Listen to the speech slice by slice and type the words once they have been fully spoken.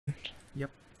Yep.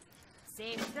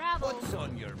 Safe travel. What's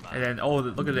on your mind? And then, oh,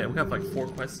 look at that. We have like 4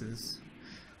 quests.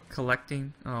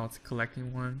 Collecting. Oh, it's a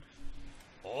collecting one.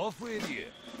 Off with you.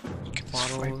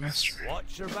 Bottles.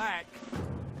 Watch your back.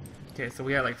 Okay, so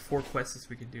we have like 4 quests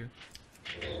we can do.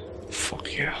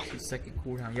 Fuck yeah. 2-second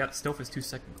cooldown. Yep, stealth is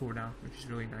 2-second cooldown, which is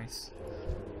really nice.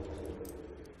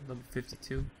 Level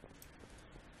 52.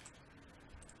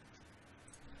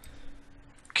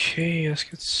 Okay, let's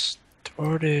get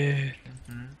started.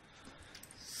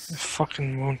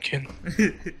 Fucking moonkin.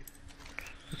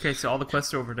 Okay, so all the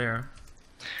quests are over there.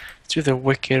 Let's do the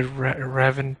wicked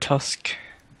Raven Tusk.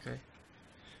 Okay.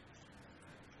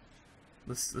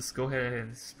 Let's go ahead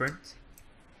and sprint.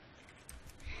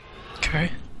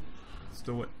 Okay. Let's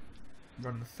do it.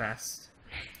 Run fast.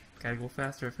 Gotta go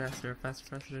faster, faster, faster,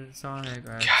 faster. Sonic.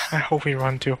 God, I hope we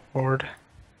run to Horde.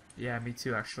 Yeah, me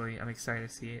too. Actually, I'm excited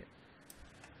to see it.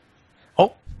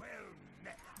 Oh.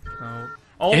 Oh.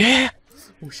 Oh. Yeah.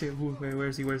 Oh shit! Where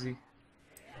is he? Where is he?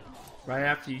 Right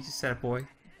after you just said it, boy.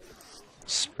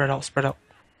 Spread out, spread out.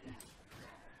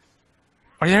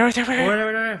 Oh, yeah, right there, right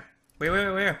there.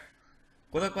 Where?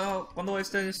 ¿Cuándo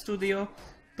está el estudio?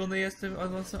 ¿Dónde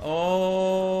está?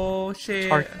 Oh shit!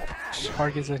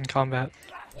 Target's in combat.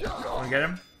 Wanna get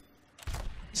him?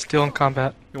 Still in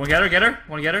combat. You wanna get her? Get her?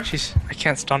 Wanna get her? I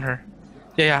can't stun her.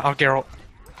 Yeah, I'll Geralt.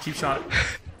 Cheap shot.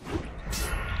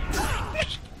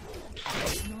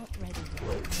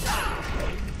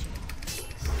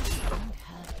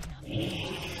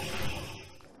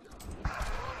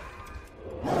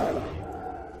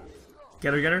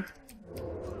 Get her.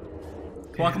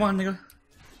 Come on, nigga.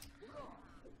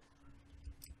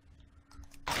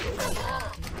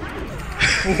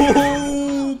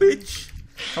 Oh, bitch!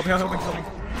 Help me.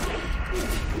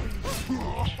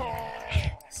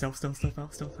 Stealth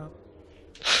out.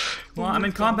 Come on, I'm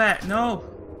in combat. No.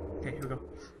 Okay, here we go.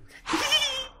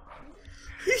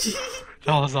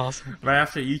 That was awesome. Right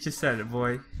after you just said it,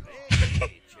 boy.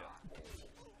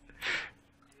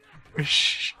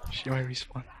 She might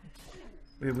respawn.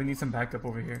 Wait, we need some backup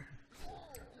over here.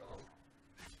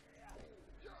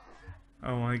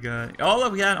 Oh my god. Oh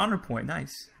look, we got an honor point.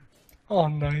 Nice. Oh,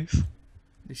 nice.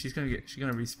 She's gonna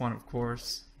respawn, of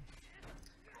course.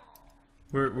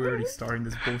 We're already starting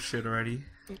this bullshit already.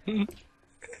 And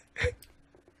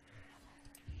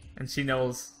she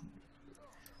knows.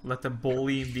 Let the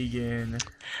bullying begin.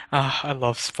 I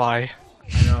love Spy.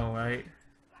 I know, right?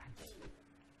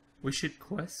 We should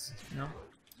quest, no?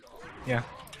 Yeah.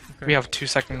 Okay. We have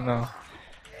 2-second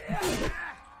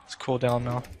it's cooldown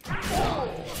now.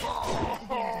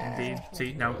 Indeed.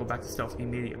 See, now go back to stealth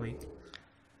immediately.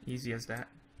 Easy as that.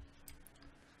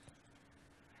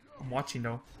 I'm watching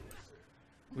though.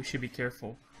 We should be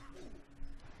careful.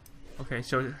 Okay,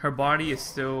 so her body is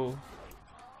still...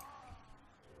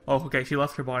 Oh, okay, she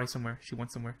left her body somewhere. She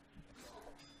went somewhere.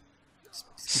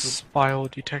 Spy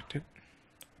detected.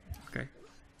 Okay,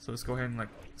 so let's go ahead and like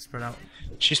spread out.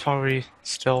 She's probably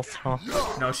stealth, huh?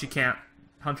 No, she can't.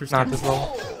 Hunter's Not can't. this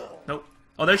level. Nope.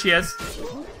 Oh, there she is.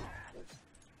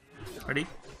 Ready?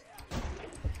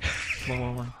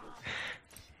 One.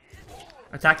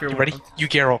 Attack her. You ready? You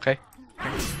Geralt, okay?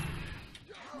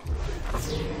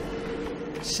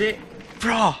 Shit.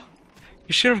 Bruh!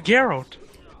 You should have Geralt.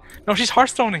 No, she's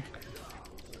Hearthstoning.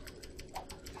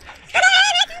 Get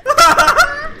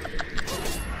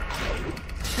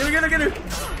her.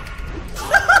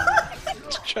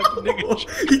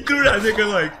 He threw that nigga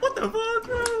like, what the fuck,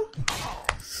 bro?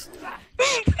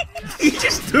 He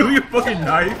just threw your fucking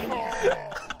knife.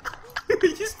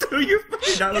 He just threw your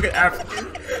fucking knife. Look at African.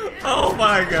 Oh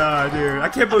my god, dude. I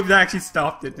can't believe that actually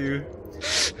stopped it, dude.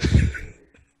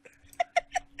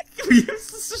 You're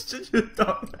such a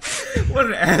dumb. What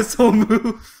an asshole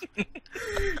move.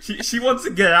 She wants to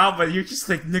get out, but you're just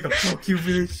like, nigga, fuck you,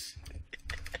 bitch.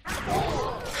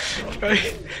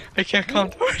 I can't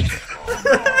contort.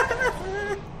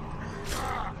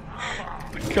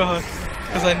 God,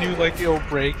 because I knew like it'll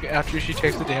break after she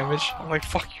takes the damage. I'm like,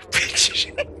 fuck you,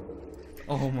 bitch.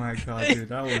 Oh my god, dude,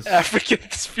 that was African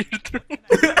spear through.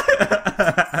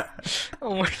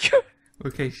 Oh my god.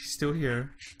 okay. She's still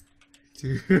here,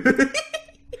 dude.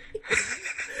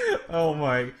 Oh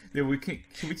my, dude.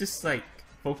 Can we just like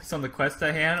focus on the quest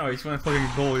at hand, or you just want to fucking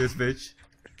bully this bitch?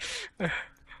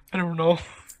 I don't know.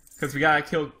 Because we gotta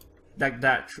kill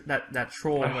that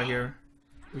troll right here,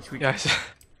 which we Yeah,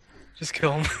 just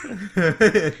kill him.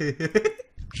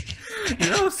 You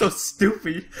know, so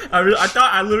stupid. I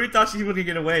literally thought she was gonna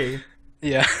get away.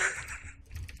 Yeah.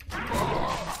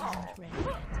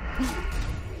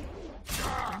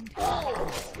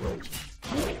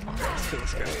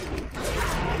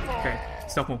 Okay,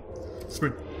 stealth move,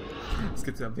 sprint. Let's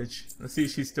get to that bitch. Let's see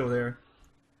if she's still there.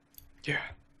 Yeah.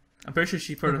 I'm pretty sure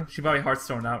she probably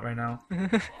Hearthstone out right now.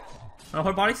 Oh,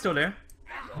 her body's still there,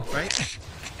 right?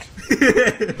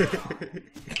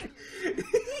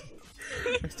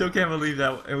 I still can't believe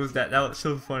that it was that. That was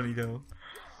so funny though.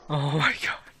 Oh my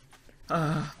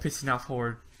god. Pissing off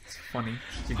Horde. It's funny.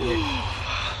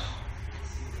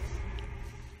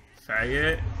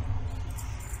 Faggot.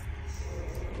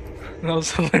 That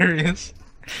was hilarious.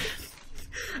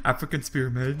 African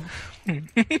spearman.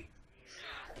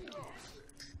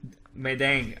 Man,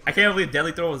 dang! I can't believe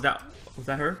Deadly Throw was that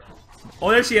her? Oh,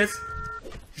 there she is.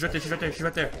 She's right there. She's right there. She's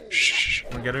right there. Shh.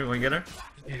 Wanna get her? Wanna get her?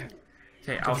 Yeah.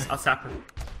 Okay, I'll sap her.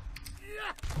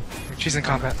 She's in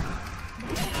combat.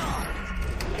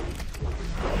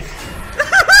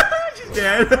 She's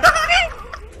dead.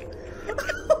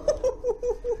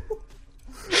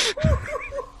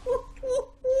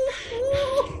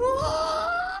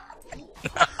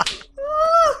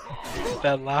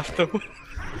 That laugh though.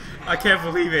 I can't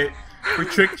believe it. We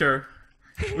tricked her.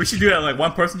 We should do that. Like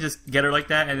one person just get her like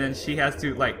that, and then she has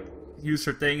to like use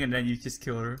her thing, and then you just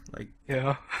kill her. Like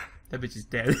Yeah. that bitch is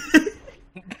dead.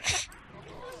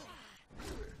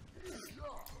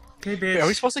 Okay, bitch. Wait, are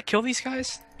we supposed to kill these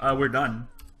guys? We're done.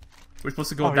 We're supposed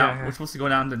to go Oh, down. yeah. We're supposed to go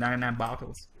down to 99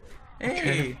 bottles. Okay.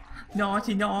 Hey,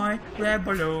 99 red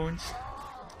balloons.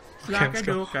 Like let's a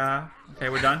go. duca. Okay,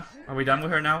 we're done. Are we done with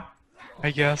her now?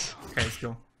 I guess. Okay, let's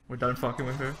go. We're done fucking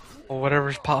with her. Well,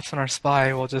 whatever pops in our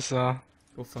spy, we'll just Go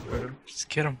fuck with her. just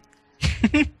get him.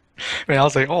 I mean, I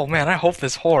was like, oh man, I hope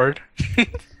this horde.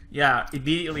 Yeah,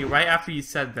 immediately right after you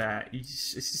said that, it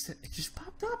just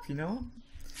popped up, you know.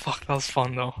 Fuck, that was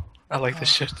fun though. I like this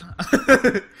shit.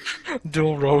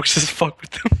 Dual rogues, just fuck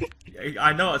with them.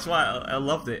 I know, that's why I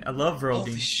loved it. I love Holy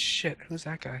roguing. shit, who's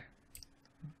that guy?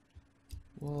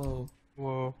 Whoa.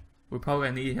 Whoa. We're probably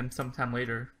gonna need him sometime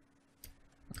later.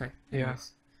 Okay. Yeah.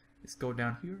 Anyways, let's go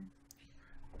down here.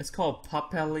 It's called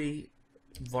Popelli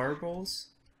Vargos.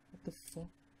 What the fuck?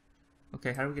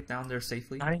 Okay, how do we get down there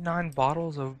safely? 99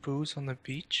 bottles of booze on the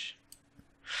beach?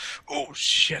 Oh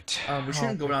shit. We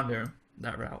shouldn't go down there,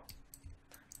 that route.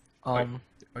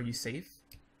 Are you safe?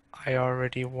 I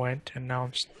already went and now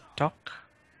I'm stuck.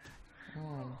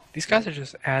 Oh. These guys are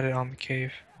just added on the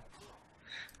cave.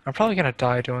 I'm probably gonna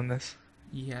die doing this.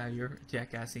 Yeah, you're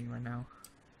jackassing right now.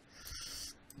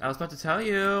 I was about to tell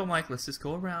you, I'm like, let's just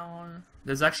go around.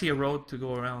 There's actually a road to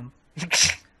go around.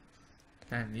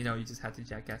 And, you know, you just have to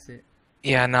jackass it.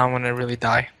 Yeah, now I'm gonna really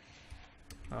die.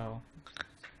 Oh.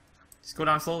 Just go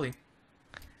down slowly.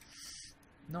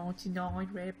 99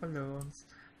 red balloons.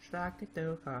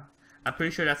 I'm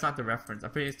pretty sure that's not the reference.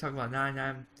 I'm pretty sure it's talking about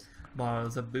 99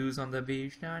 bottles of booze on the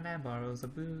beach. 99 bottles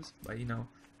of booze. But, you know,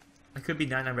 it could be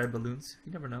 99 red balloons.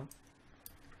 You never know.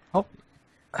 Oh,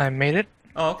 I made it,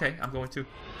 Oh, okay. I'm going to.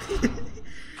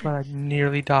 but I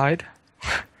nearly died.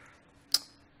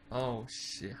 Oh,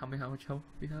 shit. How much health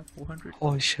we have? 400?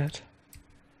 Holy shit.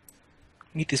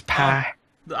 Eat this pie.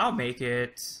 I'll make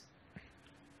it.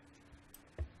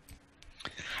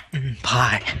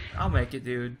 Pie. I'll make it,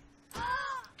 dude.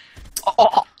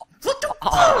 Oh, What the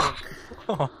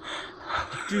fuck?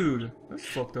 Dude, that's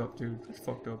fucked up, dude. That's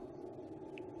fucked up.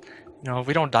 No,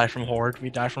 we don't die from horde, we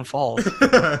die from falls.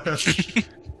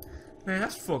 Man,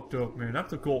 that's fucked up, man.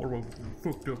 That's a goal road.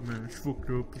 Fucked up, man. It's fucked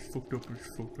up. It's fucked up.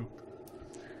 It's fucked up.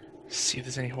 See if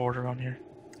there's any horde around here.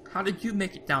 How did you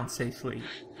make it down safely?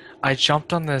 I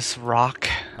jumped on this rock.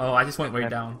 Oh, I just went way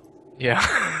down. Yeah.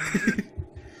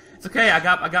 It's okay. I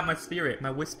got my spirit,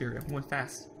 my wish spirit. I'm going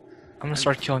fast. I'm gonna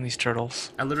start killing these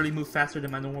turtles. I literally move faster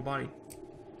than my normal body.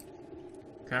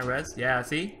 Can I res? Yeah.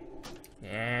 See?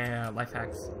 Yeah. Life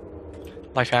hacks.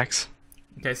 Life hacks.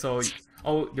 Okay. So,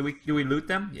 oh, do we loot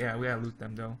them? Yeah, we gotta loot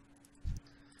them though.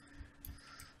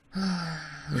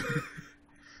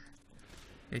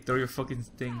 Hey, throw your fucking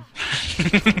thing.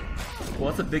 Well,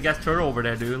 that's a big ass turtle over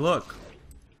there, dude. Look.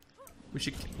 We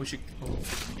should. Oh, shit.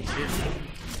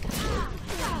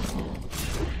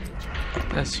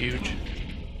 That's huge.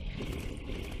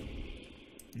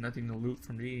 Nothing to loot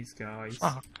from these guys.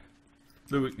 Fuck.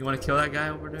 Luke, you want to kill that guy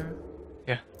over there?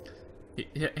 Yeah.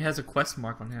 He has a quest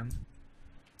mark on him.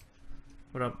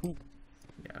 What up? Ooh.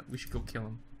 Yeah, we should go kill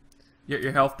him.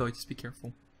 Your health though, just be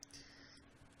careful.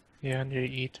 Yeah, I need to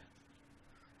eat.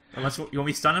 Unless you want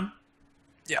me to stun him?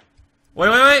 Yeah.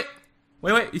 Wait!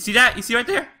 You see that? You see right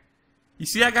there? You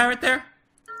see that guy right there?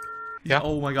 Yeah.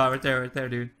 Oh my god, right there,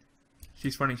 dude.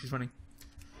 She's running.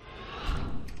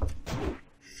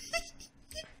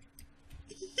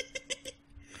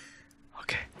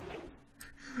 Okay.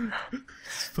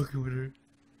 Just fucking with her.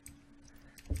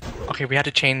 Okay, we had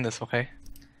to chain this, okay?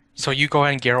 So you go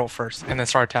ahead and Geralt first, and then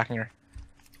start attacking her.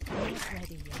 Ready yet.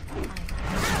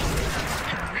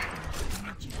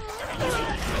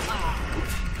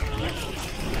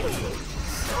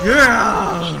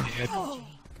 Yeah! Shit.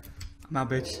 I'm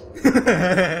out, bitch.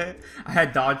 I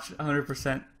had dodge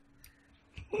 100%.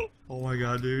 Oh my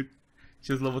god, dude.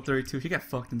 She was level 32. She got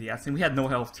fucked in the ass, and we had no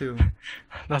health too.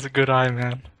 That's a good eye,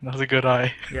 man. That was a good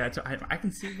eye. Yeah, I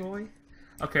can see, boy.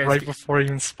 Okay. Right before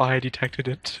even Spy detected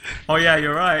it. Oh yeah,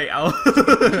 you're right.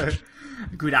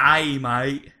 Good eye,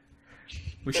 mate.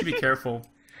 We should be careful.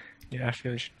 Yeah, I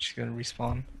feel she's gonna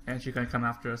respawn. And she's gonna come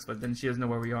after us, but then she doesn't know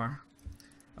where we are.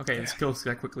 Okay, let's kill this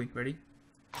guy quickly. Ready?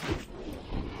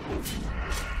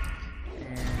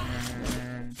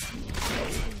 And...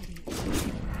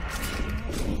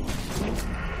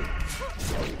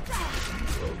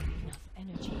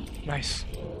 Energy. Nice.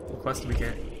 what quest do we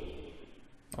get?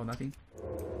 Oh, nothing?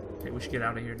 Okay, we should get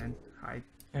out of here then. Hide.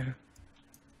 Yeah.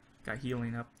 Got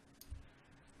healing up.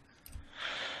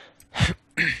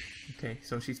 Okay,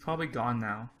 so she's probably gone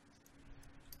now.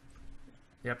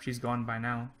 Yep, she's gone by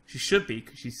now. She should be,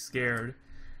 because she's scared.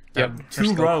 Yep. Two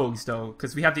let's go. rogues, though,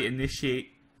 because we have the initiative.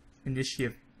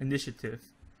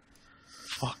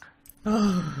 Fuck.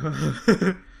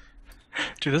 Dude,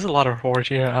 there's a lot of horror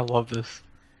here. I love this.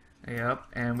 Yep,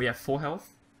 and we have full health.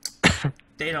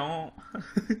 They don't.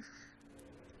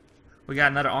 We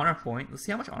got another honor point. Let's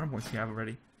see how much honor points we have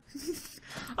already.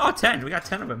 Oh, 10. We got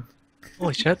 10 of them.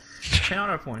 Holy shit. 10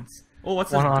 honor points. Oh,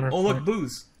 what's this? One honor Oh, look, point.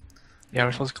 booze. Yeah,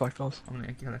 we're supposed to collect those. I'm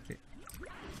gonna collect it.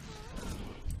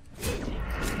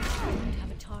 Have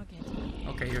a target.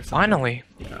 Okay, here's something. Finally.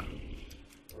 Yeah.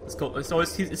 Let's go.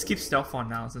 Let's keep stealth on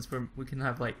now, since we can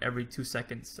have like every 2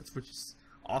 seconds. That's which is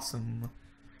awesome.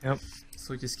 Yep.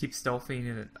 So we just keep stealthing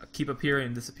and keep appearing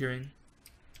and disappearing.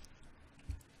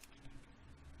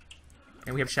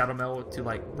 And we have Shadow Mail to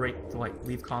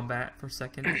leave combat for a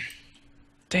second.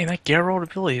 Dang, that Geralt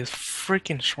ability is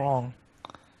freaking strong.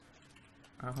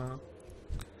 Uh-huh.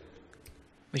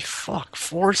 Like, fuck,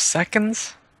 4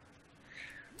 seconds?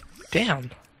 Damn.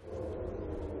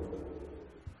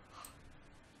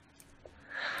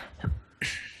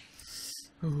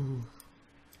 Ooh.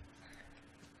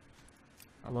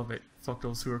 I love it. Fuck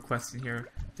those who are questing here,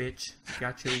 bitch.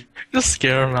 Got you. Just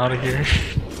scare him out of here.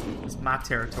 It's my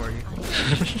territory.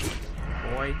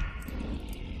 Boy.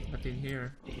 Nothing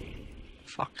here.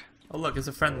 Fuck. Oh look, it's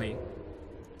a friendly.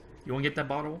 You wanna get that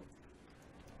bottle?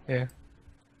 Yeah.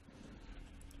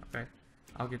 Okay.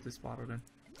 I'll get this bottle then.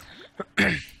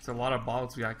 It's a lot of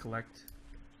bottles we gotta collect.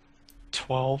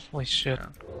 12? Holy shit. Yeah.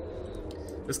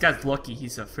 This guy's lucky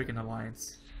he's a freaking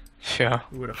alliance. Yeah.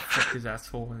 We would've fucked his ass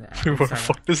full in the We would've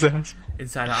fucked his ass.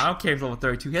 Inside out. I don't care if he's level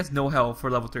 32. He has no health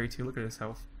for level 32. Look at his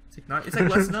health. It's like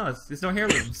less than us. There's no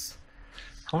heirlooms.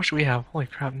 How much do we have? Holy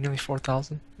crap, nearly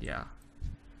 4,000? Yeah.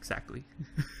 Exactly.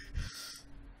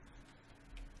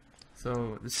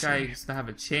 So this guy used to have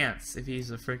a chance if he's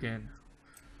a freaking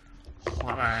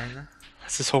fine.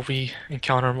 Let's just hope we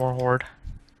encounter more horde.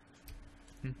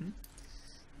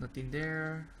 Nothing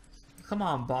there. Come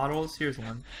on, bottles. Here's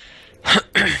one.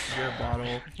 Here's a bottle.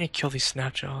 I need to kill these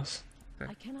snapjaws.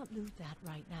 I cannot loot that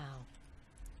right now.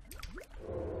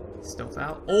 Stealth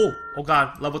out. Oh! Oh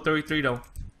god. Level 33 though.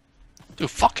 Dude,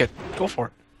 fuck it. Go for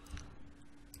it.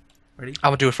 Ready? I'm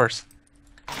gonna do it first.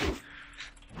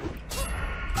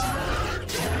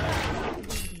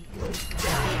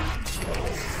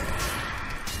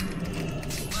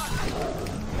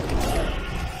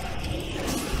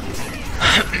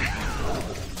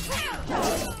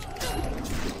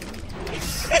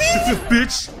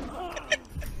 Bitch!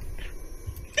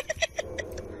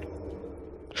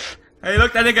 Hey,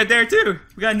 look, that nigga there too.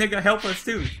 We got a nigga help us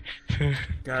too.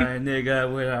 Got a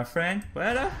nigga with our friend.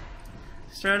 What up?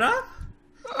 Straight up?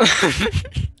 We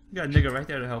got a nigga right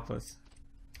there to help us.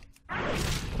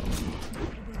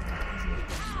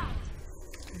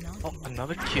 Oh,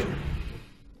 another kill.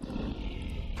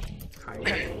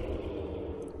 Hide.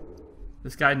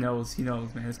 This guy knows. He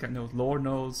knows, man. This guy knows. Lord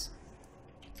knows.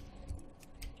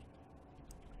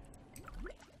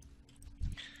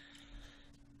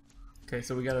 Okay,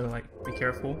 so we gotta be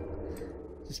careful.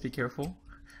 Just be careful.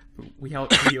 We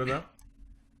healed up.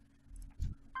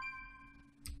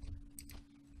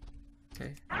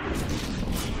 Okay. I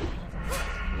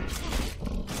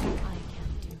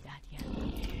can't do that yet.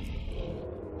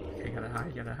 Okay,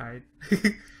 gotta hide.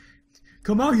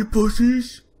 Come out, you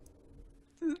pussies!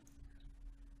 Okay,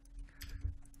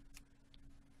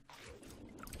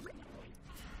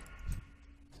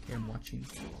 I'm watching.